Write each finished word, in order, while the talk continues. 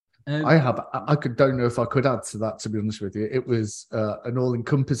I have. Don't know if I could add to that. To be honest with you, it was an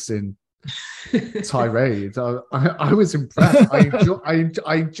all-encompassing tirade. I was impressed. I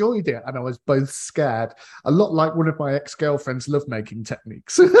enjoyed it, and I was both scared. A lot like one of my ex-girlfriend's lovemaking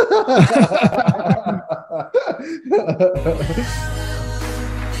techniques.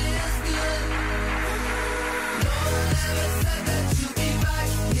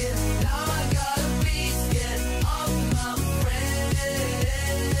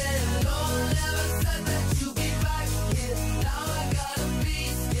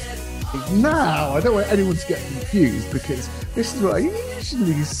 Now, I don't want anyone to get confused because this is what I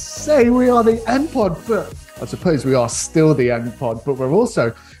usually say. We are the End Pod, but I suppose we are still the End Pod, but we're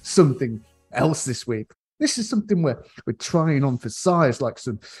also something else this week. This is something we're trying on for size, like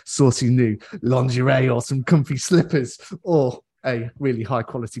some saucy new lingerie or some comfy slippers or a really high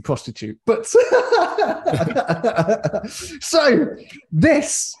quality prostitute. But so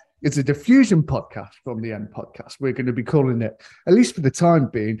this is a diffusion podcast from the End Podcast. We're going to be calling it, at least for the time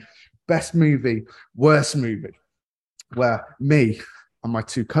being, Best Movie, Worst Movie, where me and my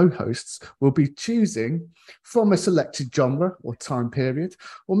two co-hosts will be choosing from a selected genre or time period,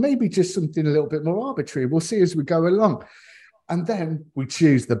 or maybe just something a little bit more arbitrary. We'll see as we go along. And then we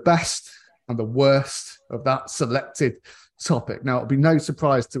choose the best and the worst of that selected topic. Now, it'll be no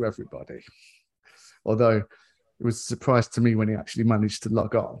surprise to everybody, although it was a surprise to me when he actually managed to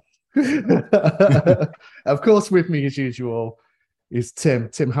log on. Of course, with me as usual is Tim.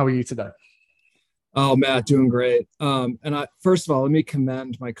 Tim, how are you today? Oh, Matt, doing great. And first of all, let me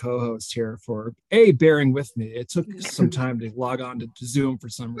commend my co-host here for bearing with me. It took some time to log on to Zoom for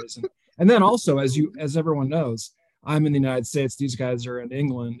some reason. And then also, as everyone knows, I'm in the United States. These guys are in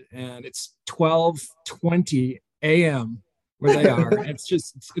England, and it's 12:20 a.m. where they are. It's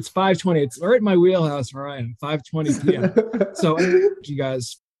 5:20. It's right in my wheelhouse where I am, 5:20 p.m. So you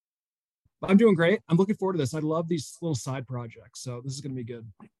guys, I'm doing great. I'm looking forward to this. I love these little side projects. So this is going to be good.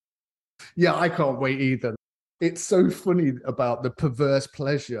 Yeah, I can't wait either. It's so funny about the perverse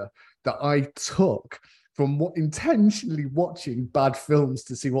pleasure that I took from intentionally watching bad films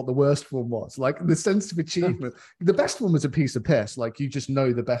to see what the worst one was. Like the sense of achievement. The best one was a piece of piss. Like you just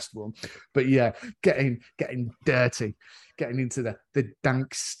know the best one. But yeah, getting dirty, getting into the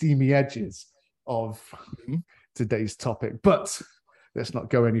dank, steamy edges of today's topic. But let's not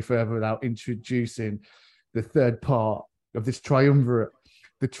go any further without introducing the third part of this triumvirate,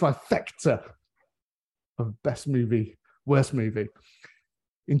 the trifecta of best movie, worst movie.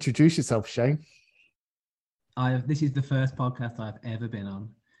 Introduce yourself, Shane. This is the first podcast I've ever been on,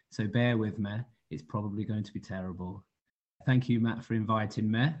 so bear with me. It's probably going to be terrible. Thank you, Matt, for inviting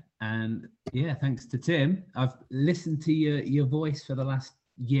me. And yeah, thanks to Tim. I've listened to your voice for the last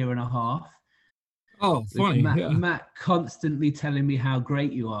year and a half. Oh, funny. Matt constantly telling me how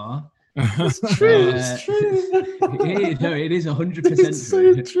great you are. It's true. It's true. It is 100% it's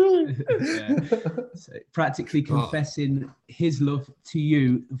true. So true. Yeah. So practically confessing his love to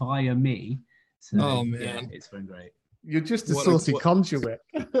you via me. So, oh man, yeah, it's been great. You're just a saucy conduit.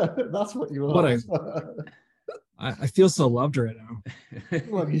 That's what you are. I feel so loved right now.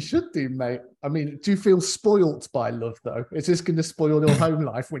 Well, you should do, mate. I mean, do you feel spoilt by love, though? Is this going to spoil your home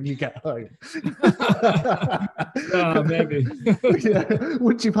life when you get home? Maybe. Yeah.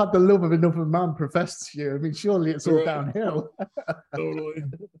 Once you've had the love of another man professed to you, I mean, surely it's all downhill. Totally.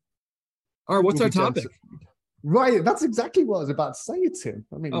 All right, what's our topic? Right, that's exactly what I was about to say, Tim.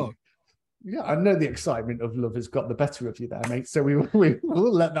 I mean, yeah, I know the excitement of love has got the better of you there, mate. So we'll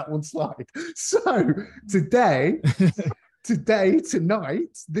let that one slide. So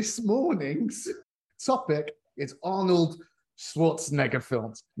tonight, this morning's topic is Arnold Schwarzenegger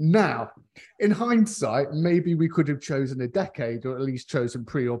films. Now, in hindsight, maybe we could have chosen a decade or at least chosen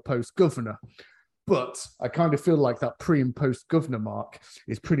pre or post Governor. But I kind of feel like that pre and post Governor mark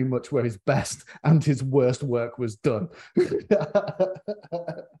is pretty much where his best and his worst work was done.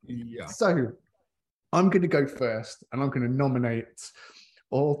 Yeah. So I'm going to go first and I'm going to nominate,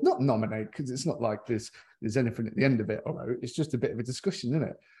 or not nominate, because it's not like there's anything at the end of it. Although it's just a bit of a discussion, isn't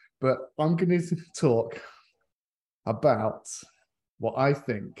it? But I'm going to talk about what I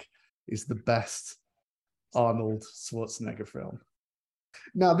think is the best Arnold Schwarzenegger film.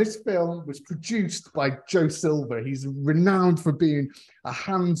 Now, this film was produced by Joe Silver. He's renowned for being a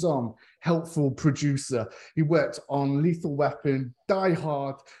hands-on, helpful producer. He worked on Lethal Weapon, Die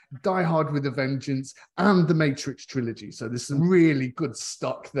Hard with a Vengeance, and the Matrix trilogy. So there's some really good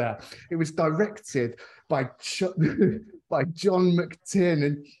stock there. It was directed by John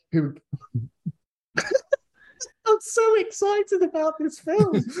McTiernan, who... I'm so excited about this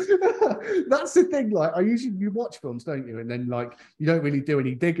film. That's the thing. Like, you watch films, don't you? And then like you don't really do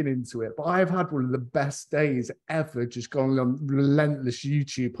any digging into it. But I've had one of the best days ever just going on relentless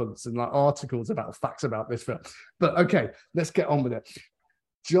YouTube hunts and like articles about facts about this film. But okay, let's get on with it.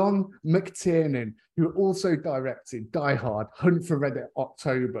 John McTiernan, who also directed Die Hard, Hunt for Red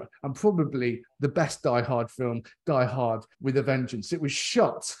October, and probably the best Die Hard film, Die Hard with a Vengeance. It was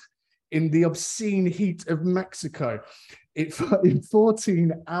shot in the obscene heat of Mexico in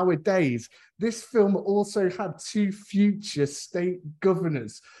 14-hour days. This film also had 2 future state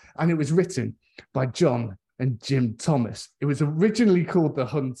governors, and it was written by John and Jim Thomas. It was originally called The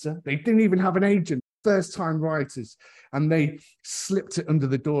Hunter. They didn't even have an agent, first-time writers, and they slipped it under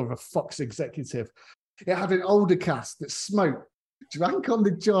the door of a Fox executive. It had an older cast that smoked, drank on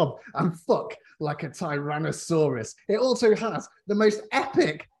the job, and fuck like a Tyrannosaurus. It also has the most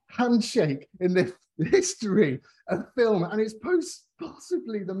epic handshake in the history of film, and it's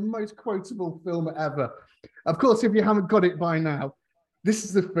possibly the most quotable film ever. Of course, if you haven't got it by now, this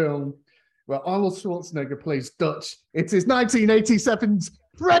is the film where Arnold Schwarzenegger plays Dutch. It is 1987's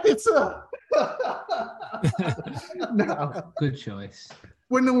Predator. Now, good choice.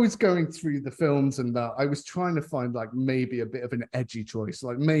 When I was going through the films and that, I was trying to find like maybe a bit of an edgy choice,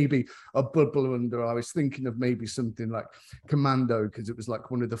 like maybe a Bud Blunder. I was thinking of maybe something like Commando, because it was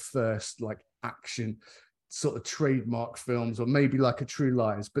like one of the first like action sort of trademark films, or maybe like a True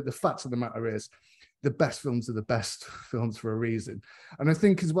Lies. But the fact of the matter is, the best films are the best films for a reason. And I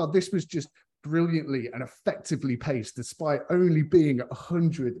think as well, this was just brilliantly and effectively paced, despite only being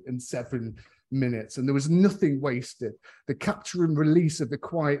 107 minutes, and there was nothing wasted. The capture and release of the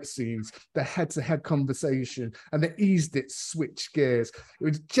quiet scenes, the head-to-head conversation, and the eased it switch gears. It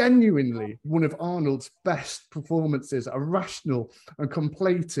was genuinely one of Arnold's best performances, a rational and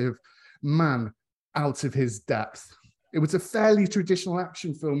contemplative man out of his depth. It was a fairly traditional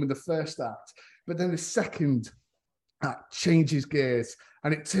action film in the first act, but then the second act changes gears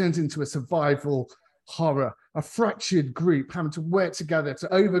and it turns into a survival horror, a fractured group having to work together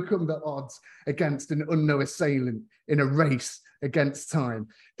to overcome the odds against an unknown assailant in a race against time.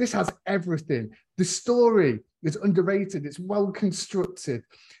 This has everything. The story is underrated, it's well constructed,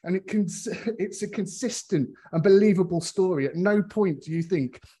 and it's a consistent and believable story. At no point do you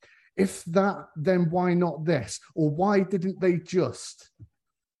think, if that, then why not this? Or why didn't they just?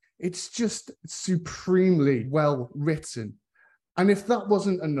 It's just supremely well written. And if that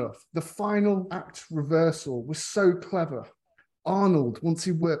wasn't enough, the final act reversal was so clever. Arnold, once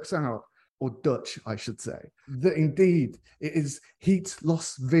he works out, or Dutch, I should say, that indeed it is heat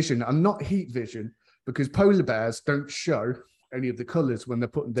loss vision and not heat vision, because polar bears don't show any of the colors when they're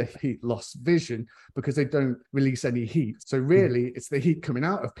putting the heat loss vision, because they don't release any heat. So really, it's the heat coming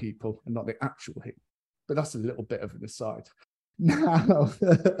out of people and not the actual heat. But that's a little bit of an aside. Now,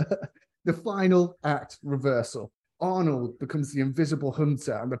 the final act reversal. Arnold becomes the invisible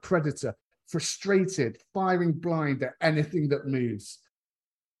hunter and the predator, frustrated, firing blind at anything that moves.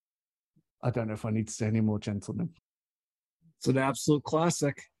 I don't know if I need to say any more, gentlemen. It's an absolute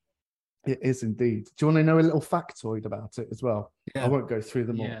classic. It is indeed. Do you want to know a little factoid about it as well? Yeah. I won't go through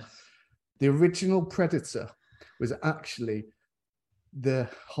them all. The original Predator was actually the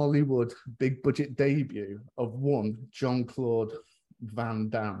Hollywood big budget debut of one Jean-Claude Van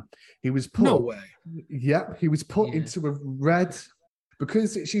Damme. He was put, no way. Yeah, he was put into a red,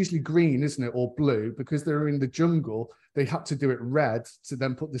 because it's usually green, isn't it, or blue, because they're in the jungle, they had to do it red to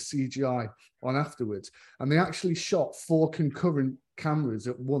then put the CGI on afterwards. And they actually shot 4 concurrent cameras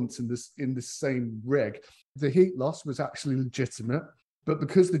at once in the same rig. The heat loss was actually legitimate, but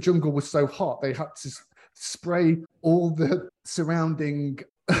because the jungle was so hot, they had to spray all the surrounding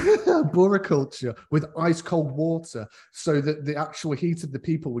boriculture with ice cold water so that the actual heat of the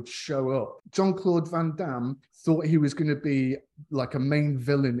people would show up. Jean-Claude Van Damme thought he was going to be like a main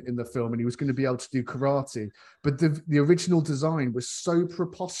villain in the film and he was going to be able to do karate, but the original design was so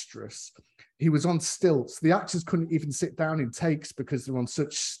preposterous. He was on stilts. The actors couldn't even sit down in takes because they're on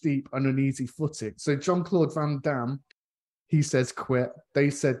such steep and uneasy footing. So Jean-Claude Van Damme, he says quit. They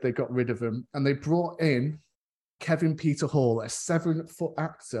said they got rid of him, and they brought in Kevin Peter Hall, a 7-foot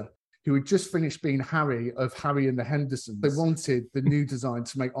actor who had just finished being Harry of Harry and the Hendersons. They wanted the new design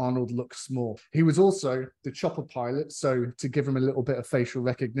to make Arnold look small. He was also the chopper pilot, so to give him a little bit of facial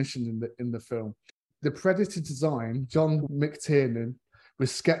recognition in the film. The Predator design, John McTiernan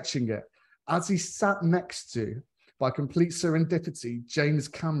was sketching it as he sat next to, by complete serendipity, James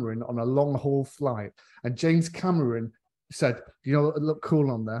Cameron on a long-haul flight. And James Cameron said, you know what would look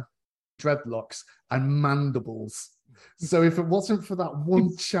cool on there? Dreadlocks and mandibles. So if it wasn't for that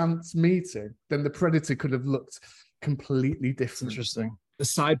one chance meeting, then the Predator could have looked completely different. Interesting. A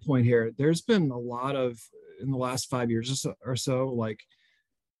side point here, there's been a lot of, in the last 5 years or so, like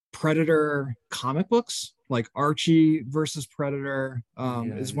Predator comic books, like Archie versus Predator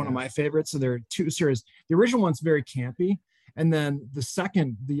is one of my favorites. So there are two series. The original one's very campy. And then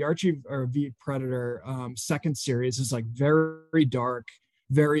the Archie or V Predator second series is like very dark,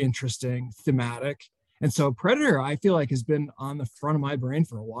 very interesting, thematic. And so Predator, I feel like, has been on the front of my brain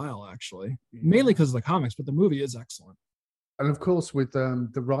for a while, actually, mainly because of the comics, but the movie is excellent. And of course, with the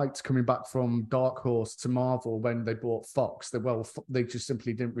rights coming back from Dark Horse to Marvel when they bought Fox, they just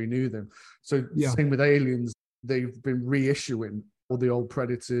simply didn't renew them. So same with Aliens, they've been reissuing all the old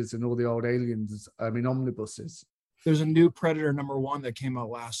Predators and all the old Aliens in omnibuses. There's a new Predator #1 that came out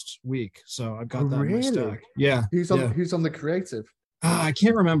last week, so I've got that in my stack. Yeah. Who's on the creative? I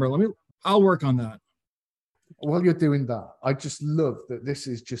can't remember. I'll work on that. While you're doing that, I just love that this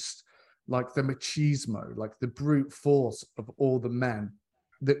is just like the machismo, like the brute force of all the men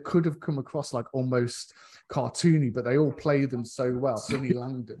that could have come across like almost cartoony, but they all play them so well. Sonny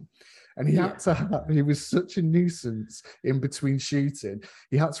Langdon. And he was such a nuisance in between shooting.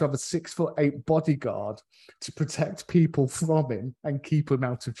 He had to have a 6'8" bodyguard to protect people from him and keep him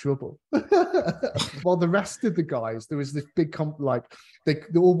out of trouble. While the rest of the guys, there was this big they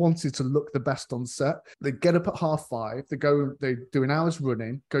all wanted to look the best on set. They get up at 5:30, they do an hour's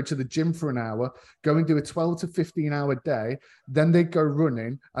running, go to the gym for an hour, go and do a 12 to 15 hour day, then they'd go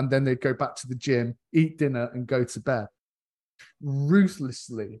running, and then they'd go back to the gym, eat dinner, and go to bed.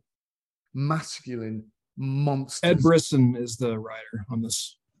 Ruthlessly masculine monsters. Ed Brisson is the writer on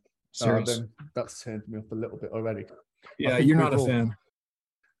this series. Then that's turned me up a little bit already. Yeah, you're not a fan.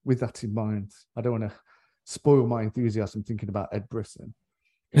 With that in mind, I don't want to spoil my enthusiasm thinking about Ed Brisson.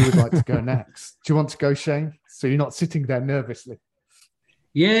 Who would like to go next? Do you want to go, Shane? So you're not sitting there nervously.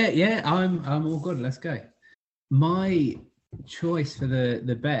 Yeah, I'm all good. Let's go. My choice for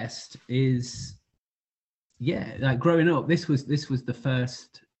the best is, like growing up, this was the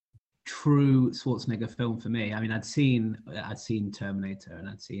first true Schwarzenegger film for me. I mean, I'd seen Terminator and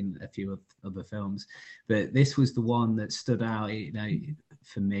I'd seen a few other films, but this was the one that stood out,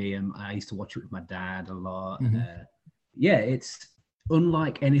 for me. And I used to watch it with my dad a lot. Mm-hmm. It's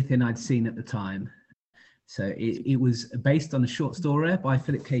unlike anything I'd seen at the time. So it was based on a short story by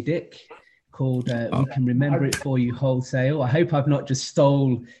Philip K. Dick called We Can Remember It For You Wholesale. I hope I've not just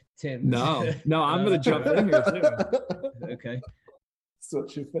stole Tim's. No, I'm going to jump in here too. Okay.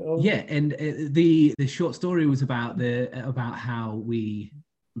 Such a film. Yeah, and the short story was about how we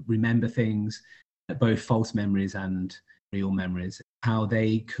remember things, both false memories and real memories, how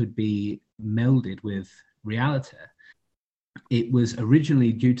they could be melded with reality. It was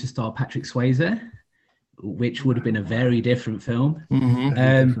originally due to star Patrick Swayze, which would have been a very different film.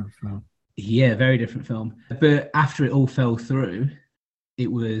 Mm-hmm. Yeah, very different film. But after it all fell through,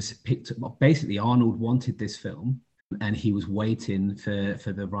 it was picked up. Basically, Arnold wanted this film, and he was waiting for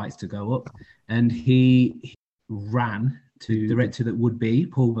the rights to go up. And he ran to the director that would be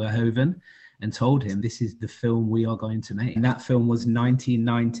Paul Verhoeven and told him, this is the film we are going to make. And that film was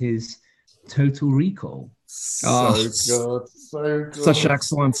 1990's Total Recall. So good. Such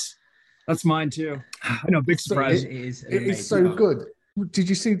excellence. That's mine too. I know, big surprise. It is so good. Did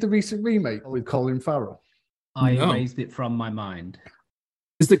you see the recent remake with Colin Farrell? I erased it from my mind.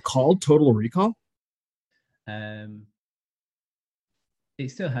 Is it called Total Recall? It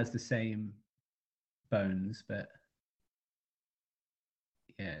still has the same bones, but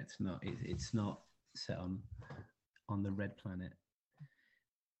yeah, it's not set on the red planet.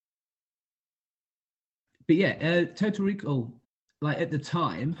 But yeah, Total Recall, like at the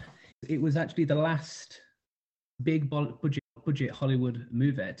time, it was actually the last big budget Hollywood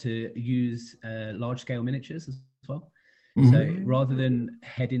movie to use large scale miniatures as well. Mm-hmm. So rather than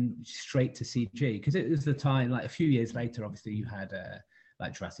heading straight to CG, because it was the time, like a few years later, obviously you had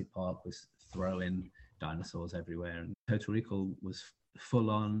like Jurassic Park was throwing dinosaurs everywhere, and Total Recall was full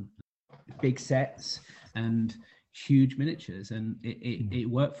on big sets and huge miniatures, and it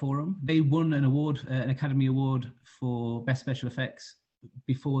worked for them. They won an award, an Academy Award for Best Special Effects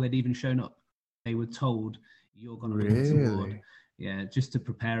before they'd even shown up. They were told, you're going to win this award. Yeah, just to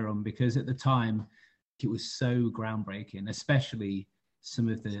prepare them, because at the time it was so groundbreaking, especially some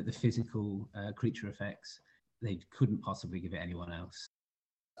of the physical creature effects. They couldn't possibly give it anyone else.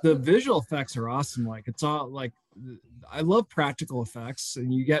 The visual effects are awesome. Like, it's all like, I love practical effects,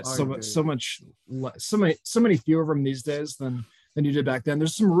 and you get so many fewer of them these days than you did back then.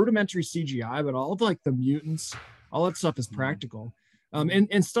 There's some rudimentary CGI, but all of like the mutants, all that stuff is practical.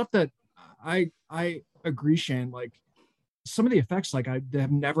 And stuff that I agree, Shane. Like some of the effects, like they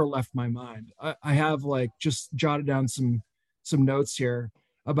have never left my mind. I have like just jotted down some notes here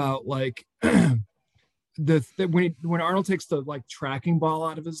about like when Arnold takes the like tracking ball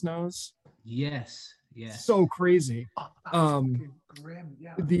out of his nose. Yes. So crazy. Grim.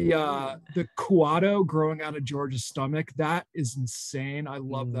 Yeah. The Kuato growing out of George's stomach, that is insane. I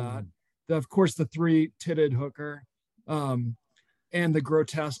love that. Of course, the 3-titted hooker, and the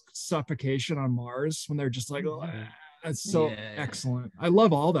grotesque suffocation on Mars when they're just like, that's so excellent. I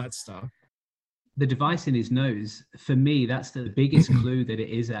love all that stuff. The device in his nose, for me, that's the biggest clue that it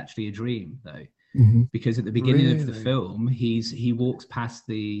is actually a dream, though. Because at the beginning of the film, he walks past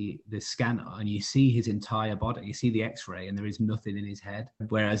the scanner and you see his entire body. You see the X-ray and there is nothing in his head,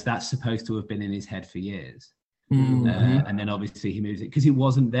 whereas that's supposed to have been in his head for years. And then obviously he moves it because it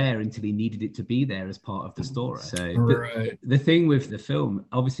wasn't there until he needed it to be there as part of the story. So the thing with the film,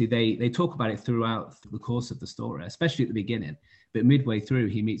 obviously they talk about it throughout the course of the story, especially at the beginning. But midway through,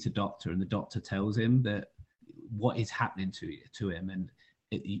 he meets a doctor and the doctor tells him that what is happening to him, and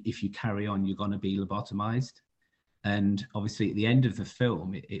if you carry on, you're going to be lobotomized. And obviously at the end of the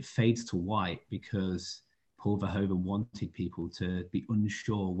film, it fades to white because Paul Verhoeven wanted people to be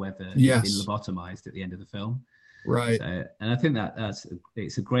unsure whether he'd been lobotomized at the end of the film. Right. So, and I think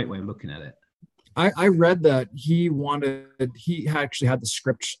it's a great way of looking at it. I read that he actually had the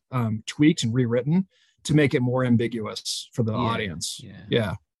script tweaked and rewritten to make it more ambiguous for the audience.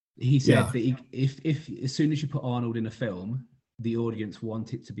 Yeah. He said that if as soon as you put Arnold in a film, the audience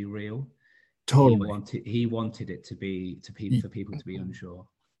want it to be real. Totally. He wanted it to be for people to be unsure.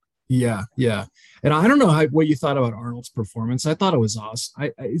 Yeah. And I don't know what you thought about Arnold's performance. I thought it was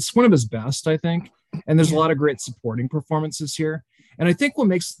awesome. It's one of his best, I think. And there's a lot of great supporting performances here. And I think what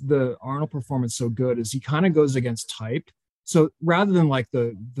makes the Arnold performance so good is he kind of goes against type. So rather than like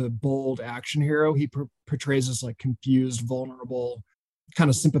the bold action hero, he portrays this like confused, vulnerable,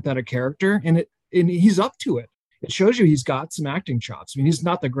 kind of sympathetic character. And he's up to it. It shows you he's got some acting chops. I mean, he's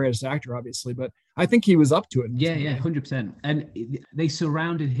not the greatest actor, obviously, but I think he was up to it. Yeah, 100%. And they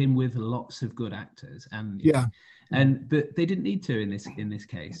surrounded him with lots of good actors, but they didn't need to in this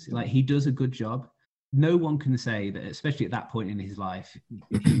case. Like, he does a good job. No one can say that, especially at that point in his life,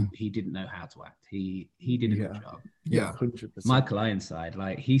 he didn't know how to act. He did a good job. Yeah, 100%. Michael Ironside,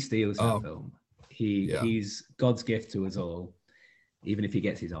 like, he steals that film. He's God's gift to us all, even if he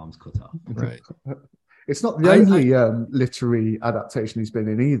gets his arms cut off. Right. It's not the only literary adaptation he's been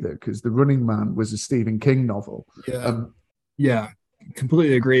in either, because The Running Man was a Stephen King novel. Yeah,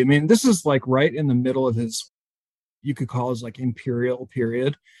 completely agree. I mean, this is like right in the middle of his, you could call his like imperial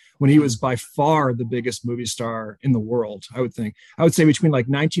period, when he was by far the biggest movie star in the world. I would say between like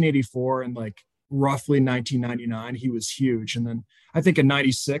 1984 and like roughly 1999, he was huge. And then I think in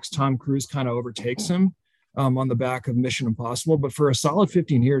 96, Tom Cruise kind of overtakes him on the back of Mission Impossible. But for a solid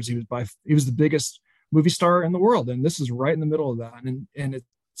 15 years, he was the biggest movie star in the world, and this is right in the middle of that, and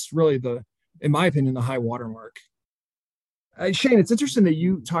it's really in my opinion, the high watermark. Shane, it's interesting that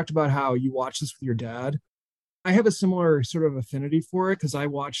you talked about how you watched this with your dad. I have a similar sort of affinity for it because I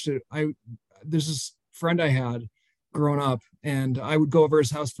watched it. There's this friend I had growing up, and I would go over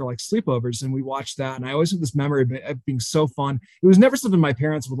his house for like sleepovers, and we watched that, and I always have this memory of it being so fun. It was never something my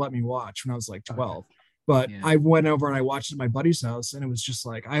parents would let me watch when I was like 12. But I went over and I watched it at my buddy's house, and it was just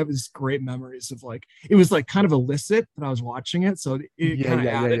like, I have these great memories of like, it was like kind of illicit that I was watching it. So it kind of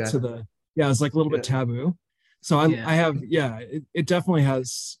added to the, it was like a little bit taboo. So I have, it definitely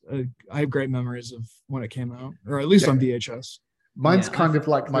has, I have great memories of when it came out, or at least on VHS. Mine's kind of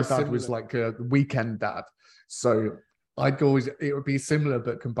like my dad was like a weekend dad. So it would be similar,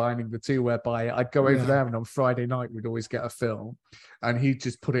 but combining the two, whereby I'd go over there and on Friday night, we'd always get a film and he'd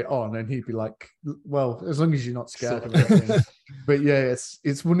just put it on and he'd be like, well, as long as you're not scared of it. But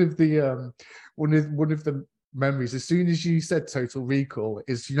it's one of the memories. As soon as you said Total Recall,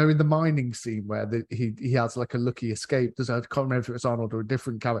 is, in the mining scene where he has like a lucky escape. I can't remember if it was Arnold or a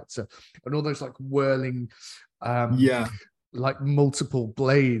different character, and all those like whirling like multiple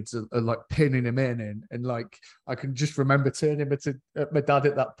blades are like pinning him in, and like I can just remember turning to my dad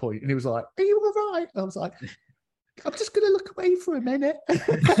at that point, and he was like, "Are you all right?" I was like, "I'm just gonna look away for a minute."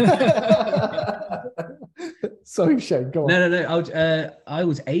 Sorry, Shane, go on. No. I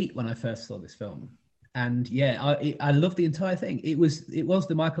was 8 when I first saw this film, and I loved the entire thing. It was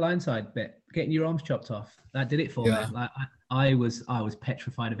the Michael Ironside bit, getting your arms chopped off. That did it for me. Like I was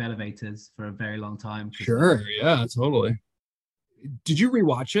petrified of elevators for a very long time. Sure, yeah, totally. Did you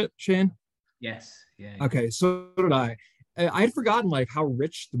rewatch it, Shane? Yes. Yeah. Okay, so did I. I had forgotten like how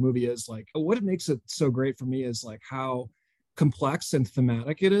rich the movie is. Like what it makes it so great for me is like how complex and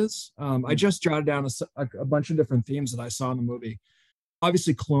thematic it is. I just jotted down a bunch of different themes that I saw in the movie.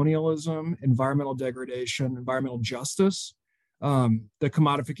 Obviously, colonialism, environmental degradation, environmental justice, the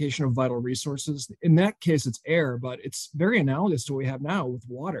commodification of vital resources. In that case, it's air, but it's very analogous to what we have now with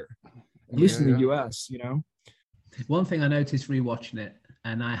water, at least in the US, you know? One thing I noticed rewatching it,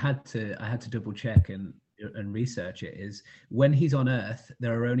 and I had to double check and research it, is when he's on Earth,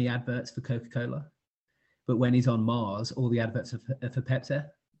 there are only adverts for Coca-Cola, but when he's on Mars, all the adverts are for Pepsi.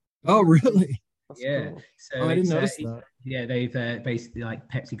 Oh, really? That's Yeah. cool. So I didn't notice that. Yeah, they've basically, like,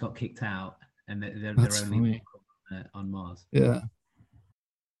 Pepsi got kicked out, and they're That's only funny. On Mars. Yeah.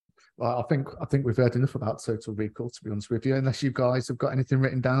 Well, I think we've heard enough about Total Recall, to be honest with you. Unless you guys have got anything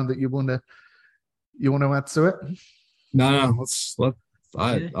written down that you want to add to it. No.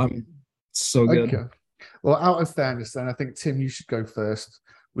 I'm so good. Okay. Well, out of fairness, then I think Tim, you should go first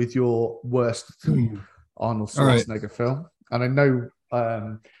with your worst Arnold Schwarzenegger film. And I know.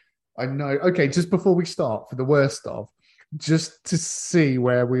 Okay, just before we start, for the worst of, just to see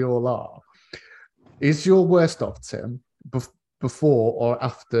where we all are, is your worst of, Tim, before or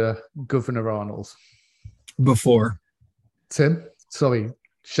after Governor Arnold? Before. Tim, sorry,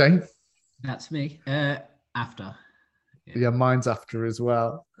 Shane. That's me. After. Yeah, mine's after as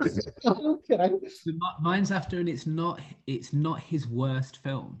well. Okay. Mine's after, and it's not his worst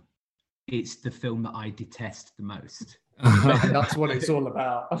film. It's the film that I detest the most. That's what it's all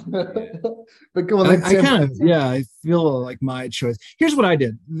about. But go on, I feel like my choice. Here's what I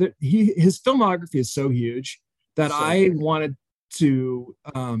did. His filmography is so huge that I wanted to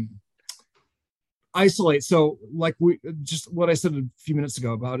isolate. So, like, just what I said a few minutes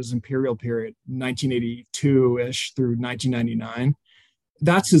ago about his imperial period, 1982-ish through 1999.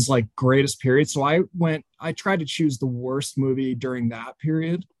 That's his like greatest period. So I tried to choose the worst movie during that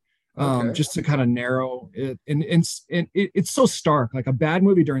period. Just to kind of narrow it, and it's so stark. Like, a bad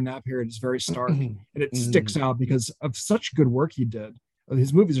movie during that period is very stark, and it sticks out because of such good work he did.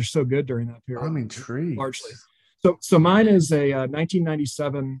 His movies are so good during that period. I'm intrigued. Largely. So mine is a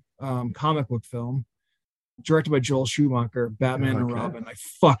 1997 comic book film directed by Joel Schumacher, Batman and Robin. I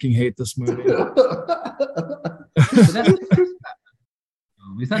fucking hate this movie.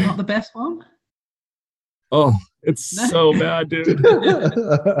 Is that not the best one? Oh, it's so bad, dude.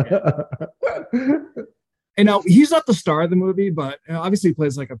 And now he's not the star of the movie, but obviously he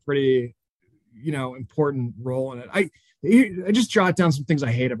plays like a pretty, important role in it. I just jot down some things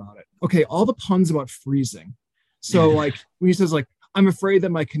I hate about it. Okay, all the puns about freezing. So like when he says like, I'm afraid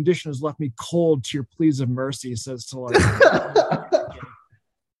that my condition has left me cold to your pleas of mercy, he says to like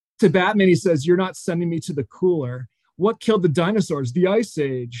to Batman, he says, you're not sending me to the cooler. What killed the dinosaurs? The Ice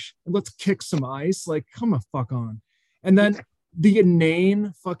Age. Let's kick some ice. Like, come the fuck on. And then the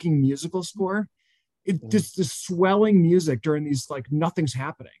inane fucking musical score. It just this swelling music during these, like, nothing's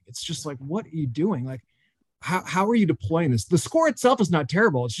happening. It's just like, what are you doing? Like, how are you deploying this? The score itself is not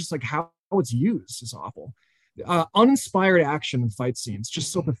terrible. It's just like how it's used is awful. Uninspired action and fight scenes,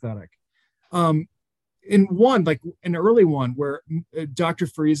 just so pathetic. In one, like an early one where Dr.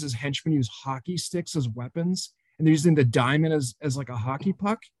 Freeze's henchmen use hockey sticks as weapons, and they're using the diamond as like a hockey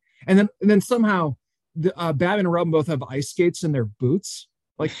puck. And then somehow the Batman and Robin both have ice skates in their boots.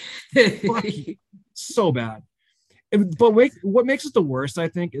 Like, so bad. But what makes it the worst, I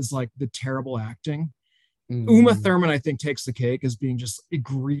think, is like the terrible acting. Uma Thurman, I think, takes the cake as being just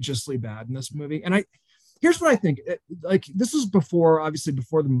egregiously bad in this movie. And here's what I think. Like, this is before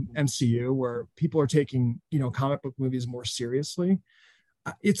the MCU, where people are taking, comic book movies more seriously.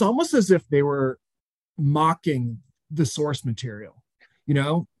 It's almost as if they were mocking the source material,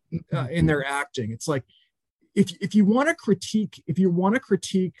 in their acting. It's like, if you want to critique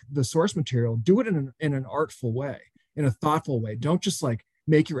the source material, do it in an artful way, in a thoughtful way. Don't just like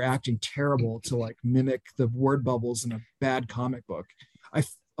make your acting terrible to like mimic the word bubbles in a bad comic book. I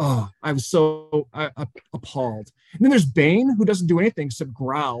was so appalled. And then there's Bane, who doesn't do anything except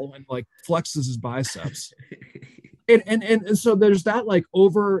growl and like flexes his biceps. and so there's that like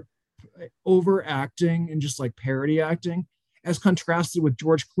over acting and just like parody acting, as contrasted with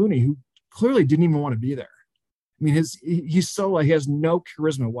George Clooney, who clearly didn't even want to be there. I mean, he's so like, he has no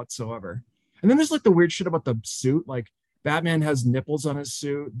charisma whatsoever. And then there's like the weird shit about the suit. Like, Batman has nipples on his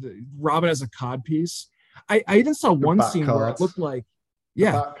suit. Robin has a codpiece. I even saw one scene where it looked like,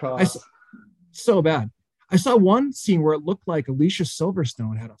 so bad. I saw one scene where it looked like Alicia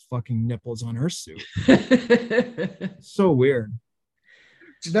Silverstone had a fucking nipples on her suit. So weird.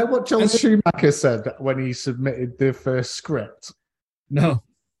 Do you know what Joel Schumacher said when he submitted the first script? No.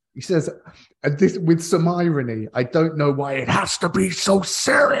 He says, this, with some irony, I don't know why it has to be so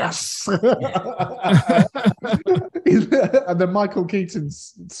serious. And then Michael Keaton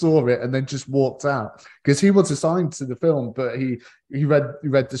saw it and then just walked out because he was assigned to the film, but he read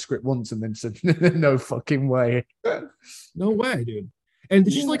the script once and then said, "No fucking way." No way, dude. And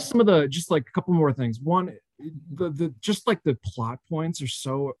just like some of the, just like a couple more things. One, the just like the plot points are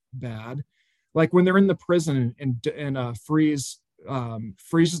so bad. Like when they're in the prison and freezes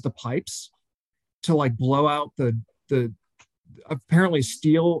the pipes to like blow out the apparently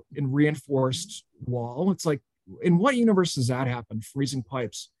steel and reinforced wall. It's like, in what universe does that happen? Freezing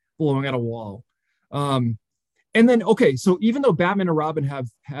pipes, blowing out a wall. And then, okay, so even though Batman and Robin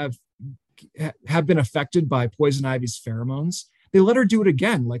have been affected by Poison Ivy's pheromones, they let her do it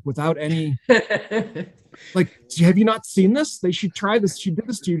again, like without any, like, have you not seen this? They should try this. She did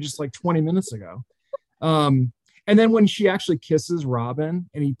this to you just like 20 minutes ago. And then when she actually kisses Robin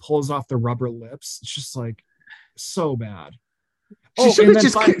and he pulls off the rubber lips, it's just like so bad. She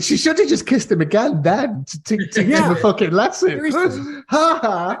should have just kissed him again then to teach him a fucking lesson.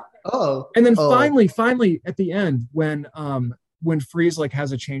 And then finally at the end when Freeze like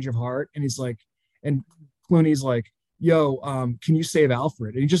has a change of heart and he's like, and Clooney's like, yo, can you save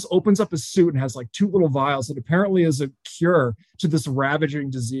Alfred? And he just opens up his suit and has like 2 little vials that apparently is a cure to this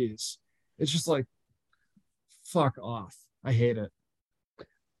ravaging disease. It's just like, fuck off. I hate it.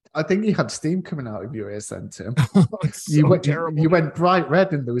 I think you had steam coming out of your ears then, Tim. You went bright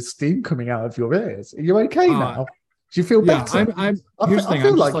red and there was steam coming out of your ears. Are you okay now? Do you feel better? I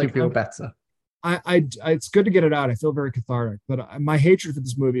feel like you feel better. It's good to get it out. I feel very cathartic, but my hatred for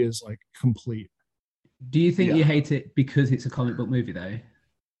this movie is like complete. Do you think you hate it because it's a comic book movie though?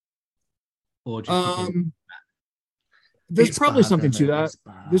 Or just there's probably something to that.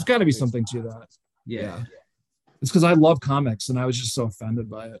 There's got to be something to that. Yeah. It's because I love comics and I was just so offended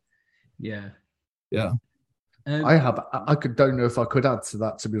by it. Yeah. I don't know if I could add to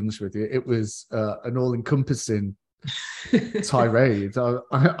that, to be honest with you. It was an all-encompassing tirade.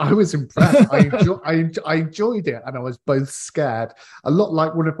 I was impressed. I enjoyed it, and I was both scared. A lot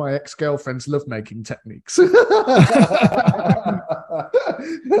like one of my ex-girlfriend's lovemaking techniques.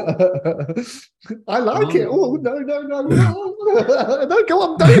 I like it. Oh no! No, go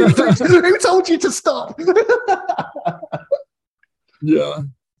on, don't. Who told you to stop? Yeah.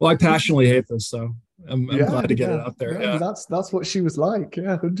 Well, I passionately hate this, so I'm glad to get it out there. Yeah. That's what she was like.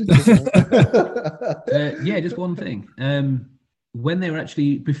 Yeah, 100%. Just one thing. When they were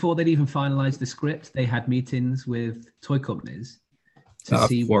actually, before they'd even finalized the script, they had meetings with toy companies to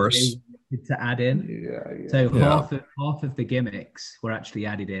see what they wanted to add in. So half of the gimmicks were actually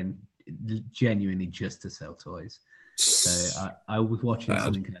added in genuinely just to sell toys. So I was watching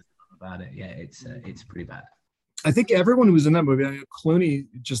something about it. Yeah, it's pretty bad. I think everyone who was in that movie, Clooney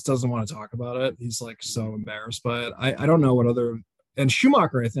just doesn't want to talk about it. He's like so embarrassed by it. I don't know what other, and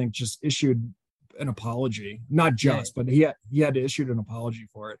Schumacher, I think, just issued an apology, not just, but he had issued an apology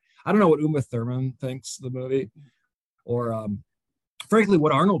for it. I don't know what Uma Thurman thinks of the movie, or frankly,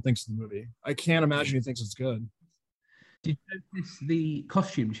 what Arnold thinks of the movie. I can't imagine he thinks it's good. Did you notice the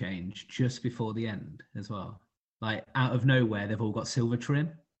costume change just before the end as well? Like out of nowhere, they've all got silver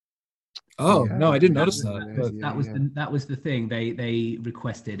trim. Oh no, I didn't notice that. But that was the thing. They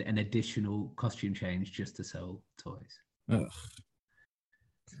requested an additional costume change just to sell toys. Ugh.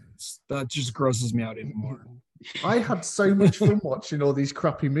 That just grosses me out even more. I had so much fun watching all these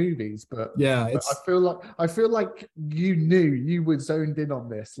crappy movies, but I feel like you were zoned in on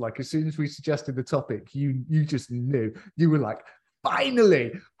this. Like as soon as we suggested the topic, you just knew. You were like,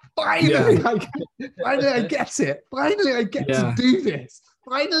 finally, I get it. Finally, I get to do this.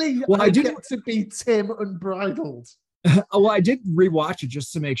 Finally, I get to be Tim Unbridled. Well, I did rewatch it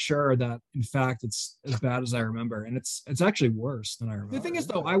just to make sure that, in fact, it's as bad as I remember, and it's actually worse than I remember. The thing is,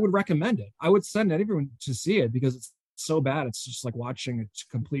 though, I would recommend it. I would send everyone to see it because it's so bad. It's just like watching a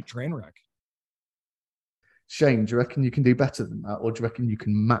complete train wreck. Shane, do you reckon you can do better than that, or do you reckon you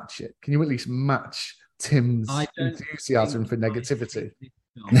can match it? Can you at least match Tim's enthusiasm for negativity?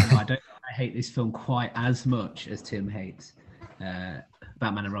 I hate this film quite as much as Tim hates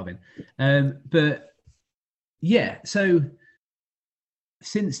Batman and Robin, but. Yeah, so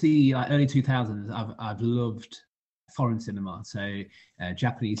since the early 2000s, I've loved foreign cinema, so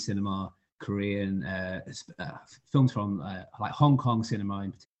Japanese cinema, Korean films from like Hong Kong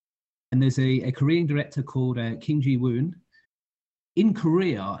cinema. And there's a Korean director called Kim Ji-woon. In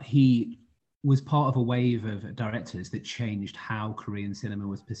Korea, he was part of a wave of directors that changed how Korean cinema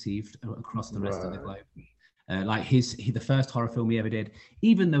was perceived across the rest of the globe. Like the first horror film he ever did,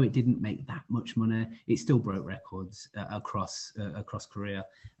 even though it didn't make that much money, it still broke records across Korea.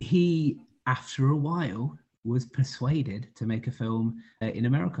 He, after a while, was persuaded to make a film in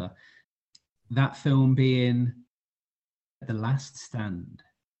America. That film being The Last Stand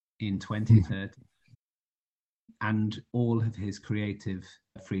in 2030, and all of his creative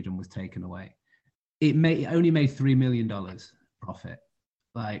freedom was taken away. It only made $3 million profit.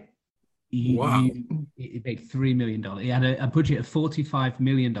 Like, it made $3 million. It had a budget of $45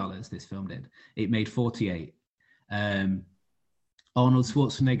 million. This film did. It made 48. Arnold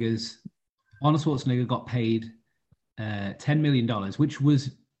Schwarzenegger got paid $10 million, which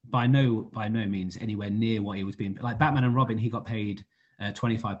was by no means anywhere near what he was being like. Batman and Robin, he got paid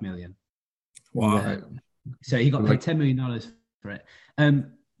 25 million. Wow. So he got paid $10 million for it.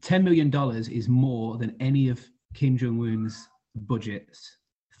 $10 million is more than any of Kim Jong-un's budgets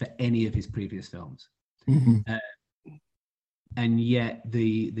for any of his previous films. Mm-hmm. And yet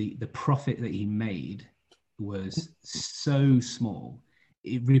the profit that he made was so small,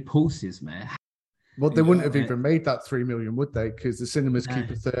 it repulses me. Well, they wouldn't have even made that 3 million, would they? Because the cinemas keep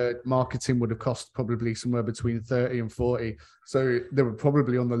a third. Marketing would have cost probably somewhere between 30 and 40. So they were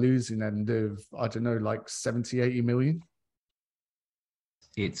probably on the losing end of, I don't know, like 70, 80 million.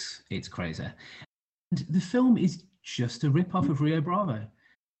 It's crazy. And the film is just a rip-off of Rio Bravo.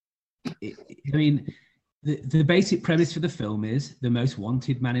 I mean, the basic premise for the film is the most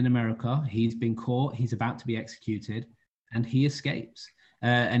wanted man in America. He's been caught. He's about to be executed, and he escapes.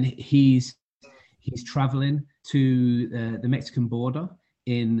 And he's traveling to the Mexican border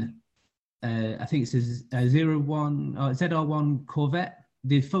in, I think it's a ZR1 Corvette.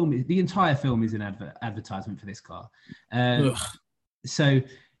 The entire film is an advertisement for this car. So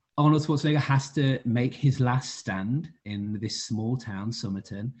Arnold Schwarzenegger has to make his last stand in this small town,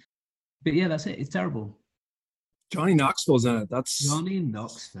 Somerton. But yeah, that's it. It's terrible. Johnny Knoxville's in it. That's Johnny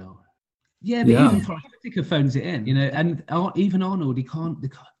Knoxville. Yeah, but even Practica phones it in, and even Arnold, he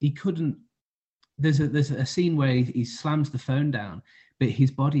couldn't. There's a scene where he slams the phone down, but his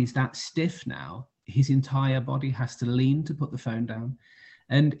body is that stiff now. His entire body has to lean to put the phone down,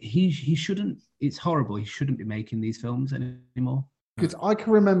 and he shouldn't. It's horrible. He shouldn't be making these films anymore. Because I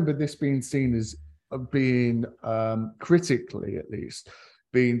can remember this being seen as being critically, at least,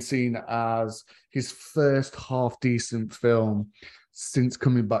 being seen as his first half decent film since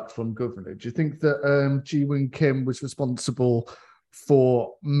coming back from Governor. Do you think that Ji-Woon Kim was responsible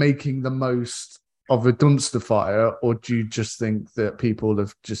for making the most of a dumpster fire, or do you just think that people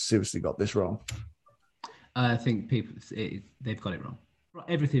have just seriously got this wrong? I think they've got it wrong.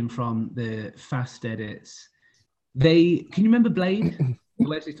 Everything from the fast edits. Can you remember Blade?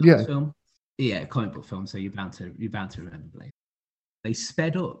 Leslie Thomas film? Yeah, comic book film. So you're bound to remember Blade. They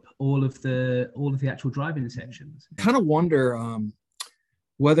sped up all of the actual driving sections. Kind of wonder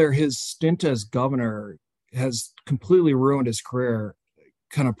whether his stint as governor has completely ruined his career,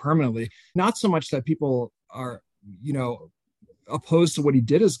 kind of permanently. Not so much that people are, opposed to what he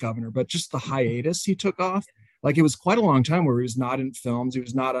did as governor, but just the hiatus he took off. Like, it was quite a long time where he was not in films. He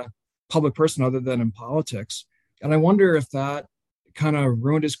was not a public person other than in politics. And I wonder if that kind of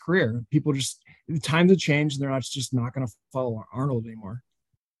ruined his career. People just, the times have changed, and they're just not going to follow Arnold anymore.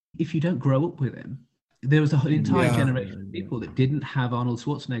 If you don't grow up with him, there was an entire generation of people that didn't have Arnold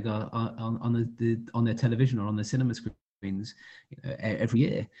Schwarzenegger on their television or on their cinema screens every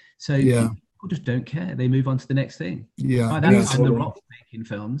year. So people just don't care. They move on to the next thing. Yeah, that's when The Rock's making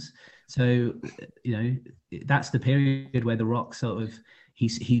films. So that's the period where The Rock sort of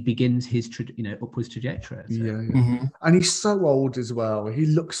he begins his upwards trajectory. So. Mm-hmm. And he's so old as well. He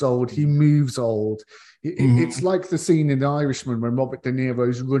looks old. He moves old. It's like the scene in The Irishman when Robert De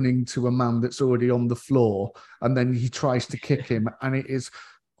Niro's running to a man that's already on the floor, and then he tries to kick him, and it is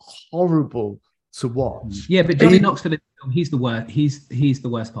horrible to watch. Yeah, but Johnny Knoxville, he's the worst. He's the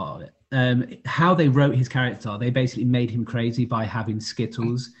worst part of it. How they wrote his character, they basically made him crazy by having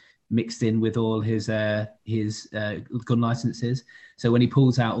Skittles mixed in with all his gun licenses. So when he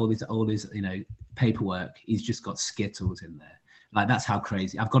pulls out all his paperwork, he's just got Skittles in there. Like, that's how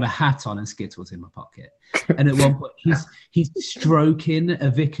crazy. I've got a hat on and Skittles in my pocket. And at one point, he's stroking a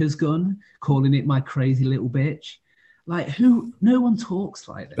Vickers gun, calling it my crazy little bitch. Like, no one talks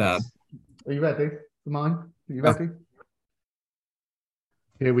like this. Bad. Are you ready for mine? Are you ready?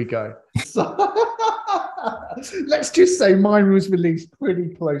 Here we go. Let's just say mine was released pretty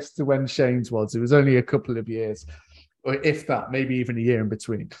close to when Shane's was. It was only a couple of years, or if that, maybe even a year in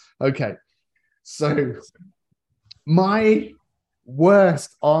between. Okay, so my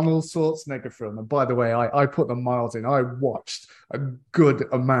worst Arnold Schwarzenegger film, and by the way, I put the miles in. I watched a good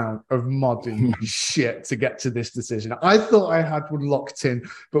amount of modding shit to get to this decision. I thought I had one locked in,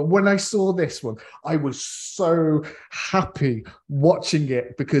 but when I saw this one, I was so happy watching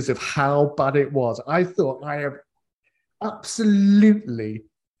it because of how bad it was. I thought I have absolutely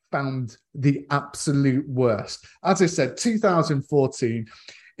found the absolute worst. As I said, 2014,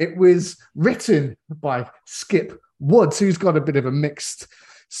 it was written by Skip Woods, who's got a bit of a mixed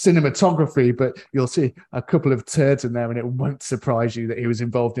cinematography, but you'll see a couple of turds in there, and it won't surprise you that he was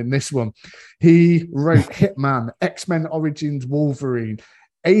involved in this one. He wrote Hitman, X-Men Origins Wolverine,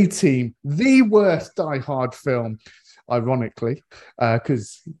 A-Team, the worst Die Hard film, ironically,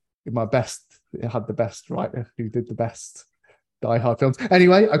 because my best, it had the best writer who did the best Die Hard films.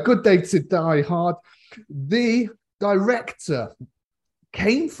 Anyway, A Good Day to Die Hard. The director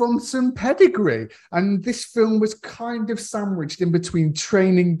came from some pedigree, and this film was kind of sandwiched in between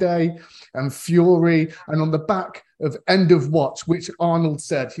Training Day and Fury, and on the back of End of Watch, which Arnold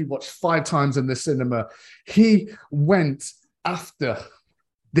said he watched 5 times in the cinema. He went after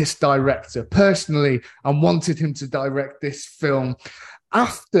this director personally and wanted him to direct this film.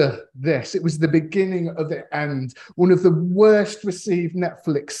 After this, it was the beginning of the end, one of the worst received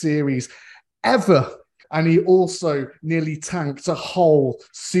Netflix series ever. And he also nearly tanked a whole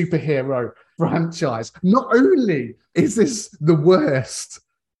superhero franchise. Not only is this the worst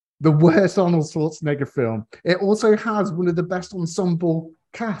Arnold Schwarzenegger film, it also has one of the best ensemble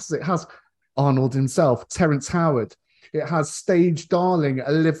casts. It has Arnold himself, Terrence Howard. It has stage darling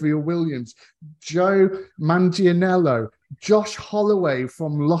Olivia Williams, Joe Manganiello, Josh Holloway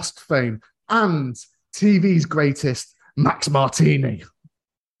from Lost fame, and TV's greatest, Max Martini.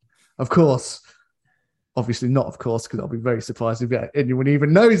 Of course, obviously not, of course, because I'll be very surprised if anyone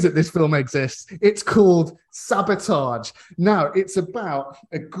even knows that this film exists. It's called Sabotage. Now, it's about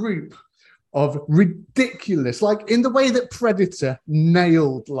a group of ridiculous, like in the way that Predator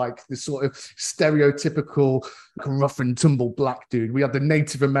nailed like the sort of stereotypical rough and tumble black dude. We had the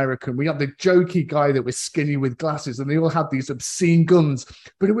Native American, we had the jokey guy that was skinny with glasses, and they all had these obscene guns,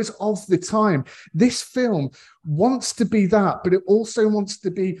 but it was of the time. This film wants to be that, but it also wants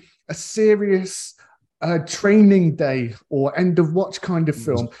to be a serious Training Day or End of Watch kind of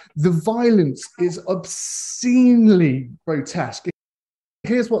film. The violence is obscenely grotesque.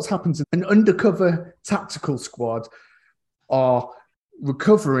 Here's what's happened. An undercover tactical squad are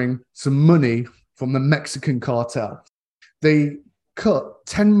recovering some money from the Mexican cartel. They cut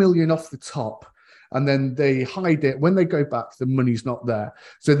 10 million off the top, and then they hide it. When they go back, the money's not there.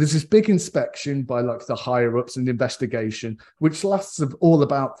 So there's this big inspection by like the higher ups and investigation, which lasts all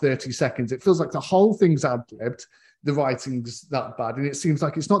about 30 seconds. It feels like the whole thing's ad-libbed. The writing's that bad. And it seems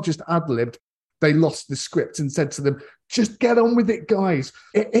like it's not just ad-libbed. They lost the script and said to them, just get on with it, guys.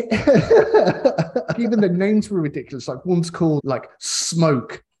 Even the names were ridiculous. Like one's called like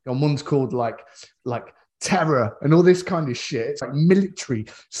Smoke, and one's called like Terror, and all this kind of shit. It's like military,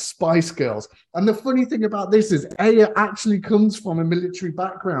 Spice Girls. And the funny thing about this is Aya actually comes from a military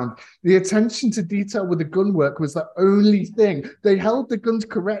background. The attention to detail with the gun work was the only thing. They held the guns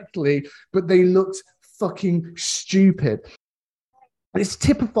correctly, but they looked fucking stupid. And it's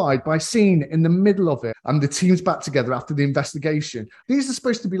typified by a scene in the middle of it, and the team's back together after the investigation. These are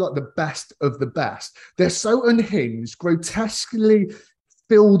supposed to be like the best of the best. They're so unhinged, grotesquely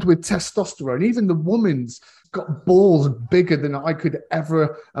filled with testosterone. Even the woman's got balls bigger than I could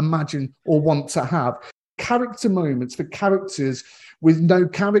ever imagine or want to have. Character moments for characters with no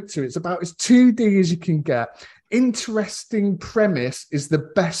character. It's about as 2D as you can get. Interesting premise is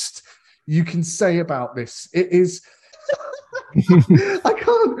the best you can say about this. It is... I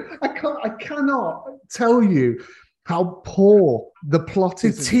cannot tell you how poor the plot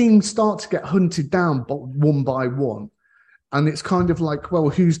is. The team start to get hunted down but one by one. And it's kind of like, well,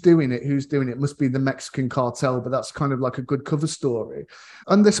 who's doing it? Who's doing it? It must be the Mexican cartel, but that's kind of like a good cover story.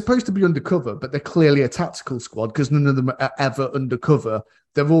 And they're supposed to be undercover, but they're clearly a tactical squad because none of them are ever undercover.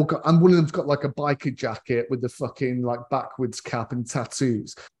 They've all got, and one of them's got like a biker jacket with the fucking like backwards cap and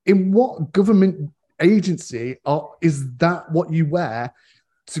tattoos. In what government agency is that what you wear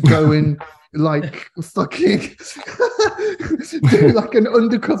to go in like fucking do like an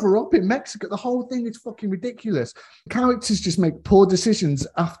undercover op in Mexico? The whole thing is fucking ridiculous. Characters just make poor decisions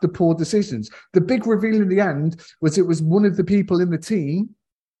after poor decisions. The big reveal in the end was it was one of the people in the team,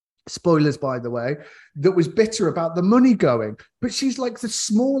 spoilers by the way, that was bitter about the money going, but she's like the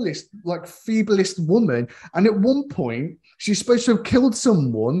smallest, like feeblest woman, and at one point she's supposed to have killed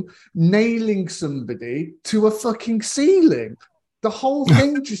someone nailing somebody to a fucking ceiling. The whole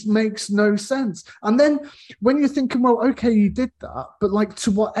thing just makes no sense. And then when you're thinking, well, okay, you did that, but like to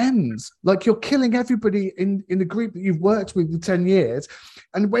what ends? Like you're killing everybody in the group that you've worked with for 10 years.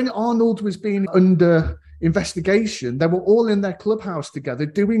 And when Arnold was being under investigation, they were all in their clubhouse together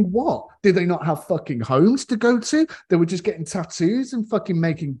doing what? Did they not have fucking homes to go to? They were just getting tattoos and fucking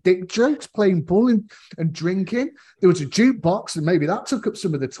making dick jokes, playing bull and drinking. There was a jukebox, and maybe that took up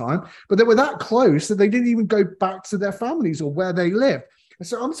some of the time, but they were that close that they didn't even go back to their families or where they lived.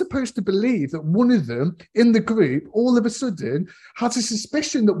 So I'm supposed to believe that one of them in the group all of a sudden has a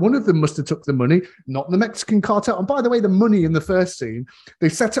suspicion that one of them must have took the money, not the Mexican cartel. And by the way, the money in the first scene, they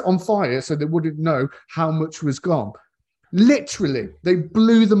set it on fire so they wouldn't know how much was gone. Literally, they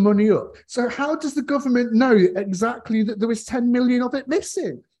blew the money up. So how does the government know exactly that there was 10 million of it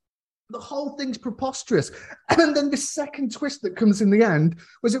missing? The whole thing's preposterous. And then the second twist that comes in the end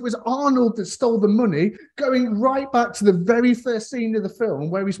was it was Arnold that stole the money, going right back to the very first scene of the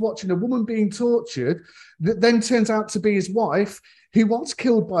film where he's watching a woman being tortured that then turns out to be his wife, who was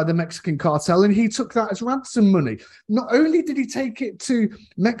killed by the Mexican cartel, and he took that as ransom money. Not only did he take it to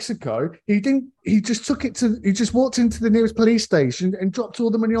Mexico, he just walked into the nearest police station and dropped all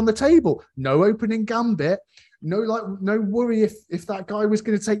the money on the table. No opening gambit. No worry if that guy was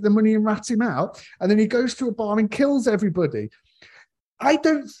going to take the money and rat him out. And then he goes to a bar and kills everybody. I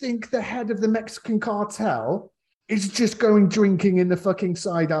don't think the head of the Mexican cartel is just going drinking in the fucking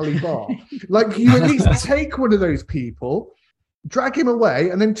side alley bar. Like, you at least take one of those people, drag him away,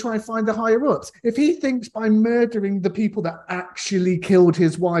 and then try and find the higher ups. If he thinks by murdering the people that actually killed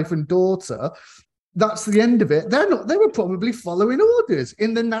his wife and daughter, that's the end of it, they were probably following orders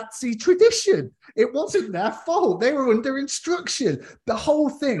in the Nazi tradition. It wasn't their fault. They were under instruction. The whole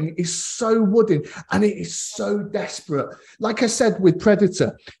thing is so wooden and it is so desperate. Like I said with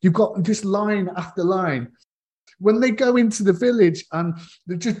Predator, you've got just line after line. When they go into the village and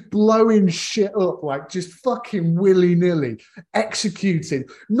they're just blowing shit up, like just fucking willy-nilly, executing,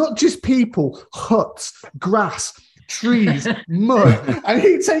 not just people, huts, grass, trees, mud. And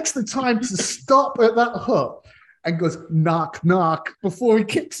he takes the time to stop at that hut and goes, knock, knock, before he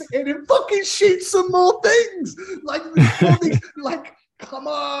kicks it in and fucking shoots some more things. Like, come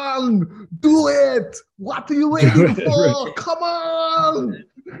on, do it. What are you waiting for? Come on.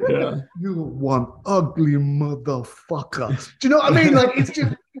 Yeah. You one ugly motherfucker. Do you know what I mean? Like, it's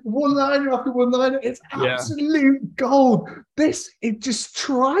just one liner after one liner. It's absolute gold. It just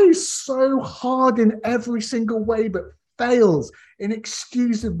tries so hard in every single way, but fails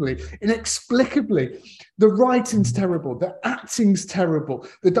inexcusably, inexplicably. The writing's terrible, the acting's terrible,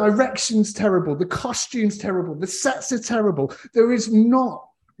 the direction's terrible, the costume's terrible, the sets are terrible. There is not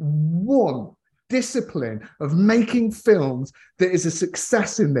one discipline of making films that is a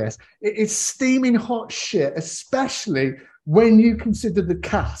success in this. It is steaming hot shit, especially when you consider the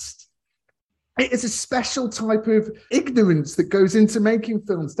cast. It is a special type of ignorance that goes into making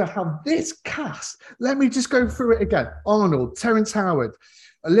films to have this cast. Let me just go through it again. Arnold, Terrence Howard,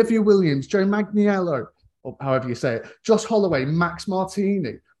 Olivia Williams, Joe Manganiello, or however you say it, Josh Holloway, Max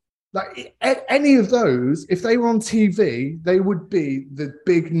Martini. Like, any of those, if they were on TV, they would be the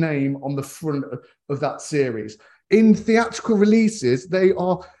big name on the front of that series. In theatrical releases, they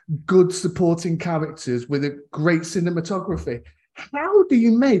are good supporting characters with a great cinematography. How do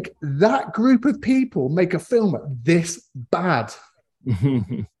you make that group of people make a film this bad?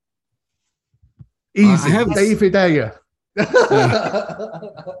 Easy. David Ayer.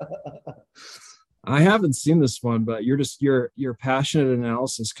 I haven't seen this one, but your passionate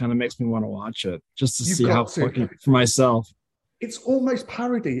analysis kind of makes me want to watch it just to see how fucking for myself. It's almost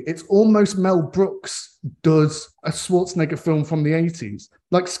parody. It's almost Mel Brooks does a Schwarzenegger film from the 80s,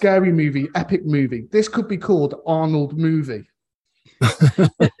 like Scary Movie, Epic Movie. This could be called Arnold Movie.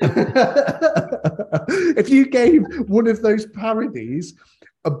 If you gave one of those parodies,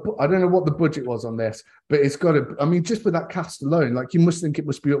 I don't know what the budget was on this, but it's got to, I mean, just for that cast alone, like, you must think it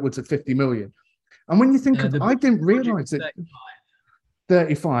must be upwards of 50 million. And when you think I didn't realize it.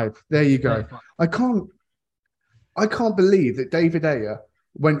 35. There you go. 35. I can't believe that David Ayer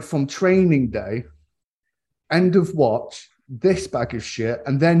went from Training Day, End of Watch, this bag of shit,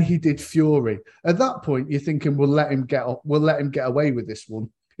 and then he did Fury. At that point, you're thinking, we'll let him get away with this one.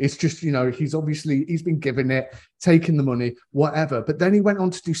 It's just, you know, he's been given it, taking the money, whatever. But then he went on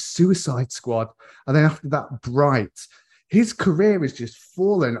to do Suicide Squad, and then after that, Bright. His career is just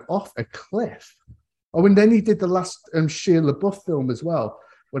fallen off a cliff. Oh, and then he did the last Shia LaBeouf film as well,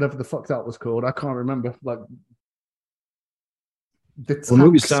 whatever the fuck that was called. I can't remember. Like, The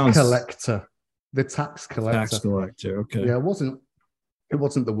Tax Collector. The Tax Collector. Tax Collector, okay. Yeah, it wasn't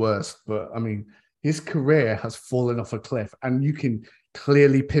the worst, but I mean, his career has fallen off a cliff, and you can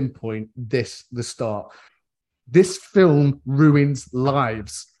clearly pinpoint the start. This film ruins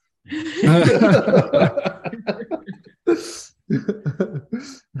lives.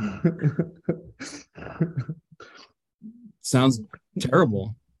 Sounds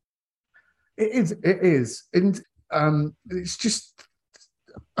terrible. It is. And it's just,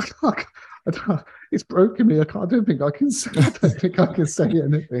 it's broken me. I don't think I can say, I don't think I can say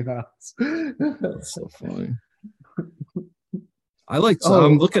anything else. That's so funny.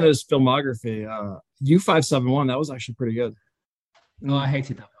 I'm looking at his filmography. U571, that was actually pretty good. Oh, I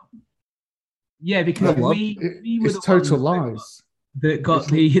hated that film. Yeah, because we were it's Total Lies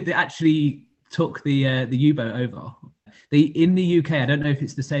that actually took the U-boat over. In the UK, I don't know if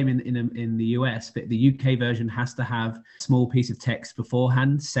it's the same in the US, but the UK version has to have a small piece of text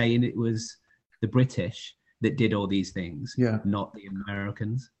beforehand saying it was the British that did all these things, not the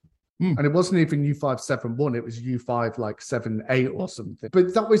Americans. And it wasn't even U571, it was U5 like 78 or something.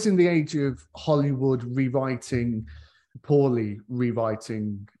 But that was in the age of Hollywood poorly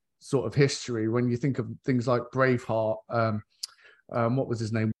rewriting sort of history. When you think of things like Braveheart, what was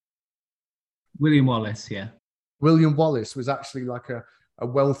his name? William Wallace, yeah. William Wallace was actually like a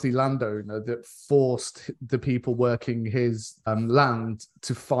wealthy landowner that forced the people working his land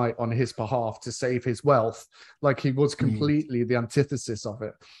to fight on his behalf to save his wealth. Like he was completely the antithesis of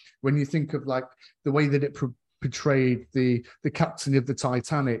it. When you think of like the way that it portrayed the captain of the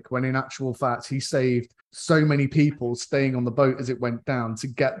Titanic, when in actual fact he saved so many people staying on the boat as it went down to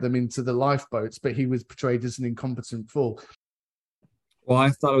get them into the lifeboats, but he was portrayed as an incompetent fool. Well, I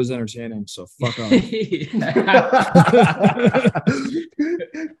thought it was entertaining, so fuck off. It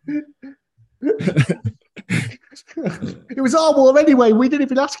was our war anyway. We didn't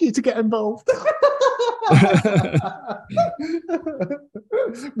even ask you to get involved.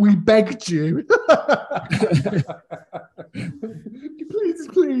 We begged you.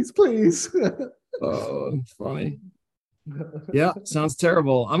 Please. Oh, funny. Yeah, sounds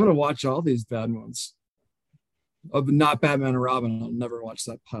terrible. I'm gonna watch all these bad ones. Oh, but not Batman and Robin. I'll never watch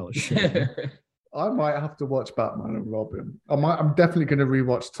that pile of shit. I might have to watch Batman and Robin. I'm definitely going to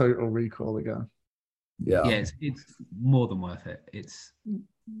rewatch Total Recall again. Yeah, it's more than worth it.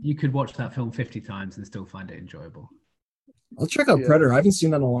 You could watch that film 50 times and still find it enjoyable. I'll check out Predator. I haven't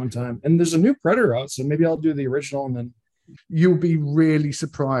seen that in a long time. And there's a new Predator out, so maybe I'll do the original and then... You'll be really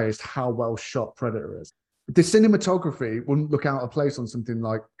surprised how well shot Predator is. The cinematography wouldn't look out of place on something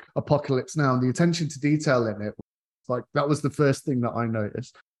like Apocalypse Now, and the attention to detail in it, like that was the first thing that I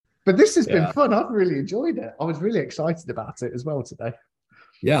noticed. But this has been fun. I've really enjoyed it. I was really excited about it as well today.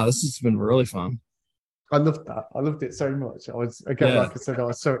 Yeah, this has been really fun. I loved that. I loved it so much. I was, again, like I said, I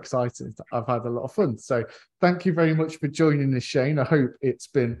was so excited. I've had a lot of fun. So thank you very much for joining us, Shane. I hope it's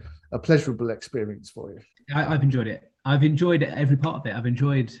been a pleasurable experience for you. I've enjoyed it. I've enjoyed every part of it. I've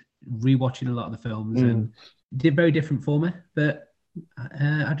enjoyed rewatching a lot of the films and did very different for me, but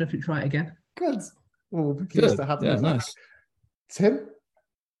I'd definitely try it again. Good. Well, we'll be pleased to have you. Nice. Tim?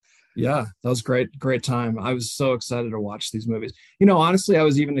 Yeah, that was great time. I was so excited to watch these movies. You know, honestly, I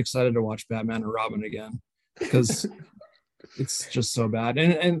was even excited to watch Batman and Robin again because it's just so bad.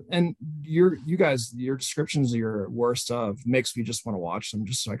 And you guys, your descriptions of your worst of makes me just want to watch them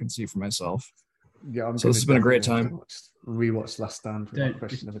just so I can see for myself. Yeah, so this has been a great time. Rewatch Last Stand. Don't do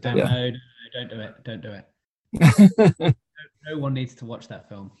it. No one needs to watch that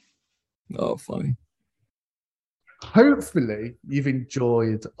film. Oh, funny. Hopefully you've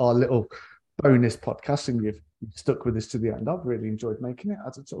enjoyed our little bonus podcast and you've stuck with us to the end. I've really enjoyed making it,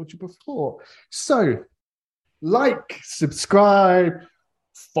 as I told you before. So like, subscribe,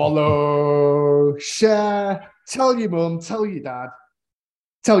 follow, share, tell your mum, tell your dad,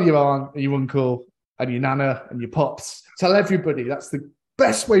 tell your aunt and your uncle and your nana and your pops. Tell everybody. That's the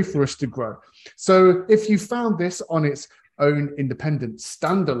best way for us to grow. So if you found this on its own independent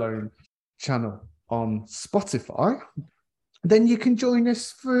standalone channel on Spotify, then you can join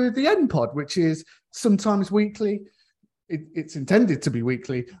us for the End Pod, which is sometimes weekly. It's intended to be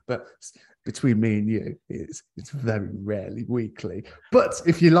weekly, but between me and you, it's very rarely weekly. But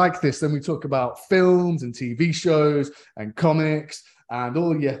if you like this, then we talk about films and TV shows and comics and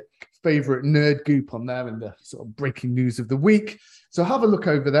all your favorite nerd goop on there and the sort of breaking news of the week. So have a look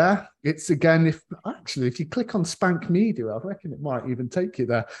over there. It's again, if you click on Spank Media, I reckon it might even take you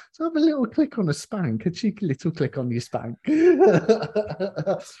there. So have a little click on a Spank, a cheeky little click on your Spank.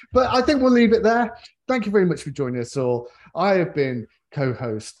 But I think we'll leave it there. Thank you very much for joining us all. I have been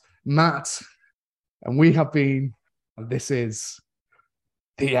co-host Matt, and we have been, and this is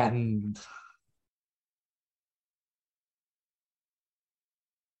The End.